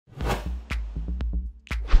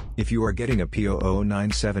If you are getting a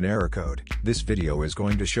P0097 error code, this video is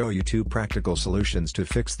going to show you 2 practical solutions to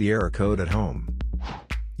fix the error code at home.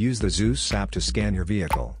 Use the Zeus app to scan your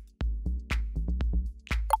vehicle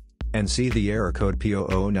and see the error code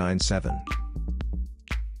P0097.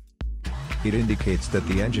 It indicates that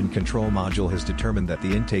the engine control module has determined that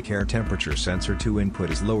the intake air temperature sensor 2 input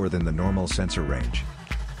is lower than the normal sensor range.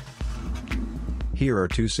 Here are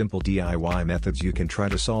 2 simple DIY methods you can try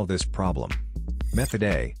to solve this problem. Method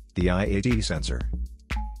A, the IAT sensor.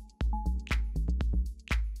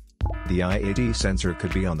 The IAT sensor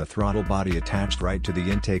could be on the throttle body attached right to the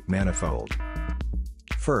intake manifold.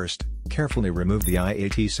 First, carefully remove the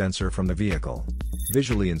IAT sensor from the vehicle.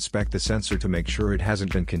 Visually inspect the sensor to make sure it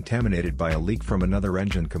hasn't been contaminated by a leak from another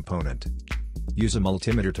engine component. Use a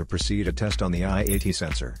multimeter to proceed a test on the IAT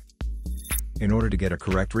sensor. In order to get a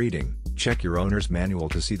correct reading, check your owner's manual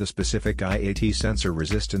to see the specific IAT sensor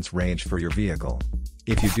resistance range for your vehicle.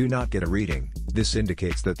 If you do not get a reading, this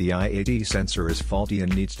indicates that the IAT sensor is faulty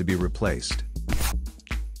and needs to be replaced.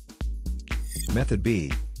 Method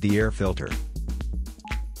B, the air filter.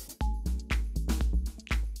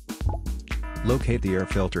 Locate the air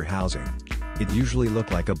filter housing. It usually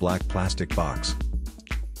looks like a black plastic box.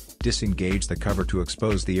 Disengage the cover to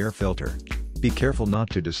expose the air filter. Be careful not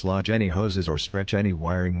to dislodge any hoses or stretch any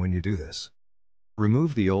wiring when you do this.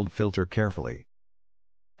 Remove the old filter carefully.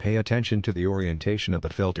 Pay attention to the orientation of the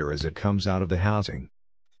filter as it comes out of the housing.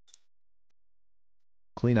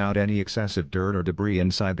 Clean out any excessive dirt or debris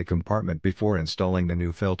inside the compartment before installing the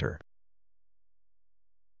new filter.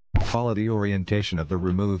 Follow the orientation of the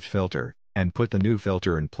removed filter, and put the new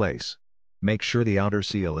filter in place. Make sure the outer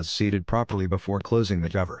seal is seated properly before closing the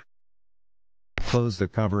cover. Close the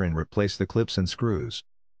cover and replace the clips and screws.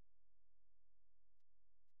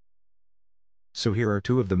 So here are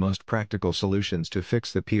 2 of the most practical solutions to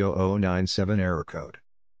fix the P0097 error code.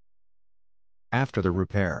 After the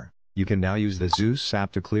repair, you can now use the Zeus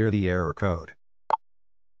app to clear the error code.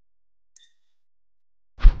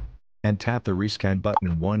 And tap the rescan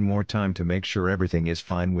button one more time to make sure everything is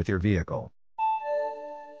fine with your vehicle.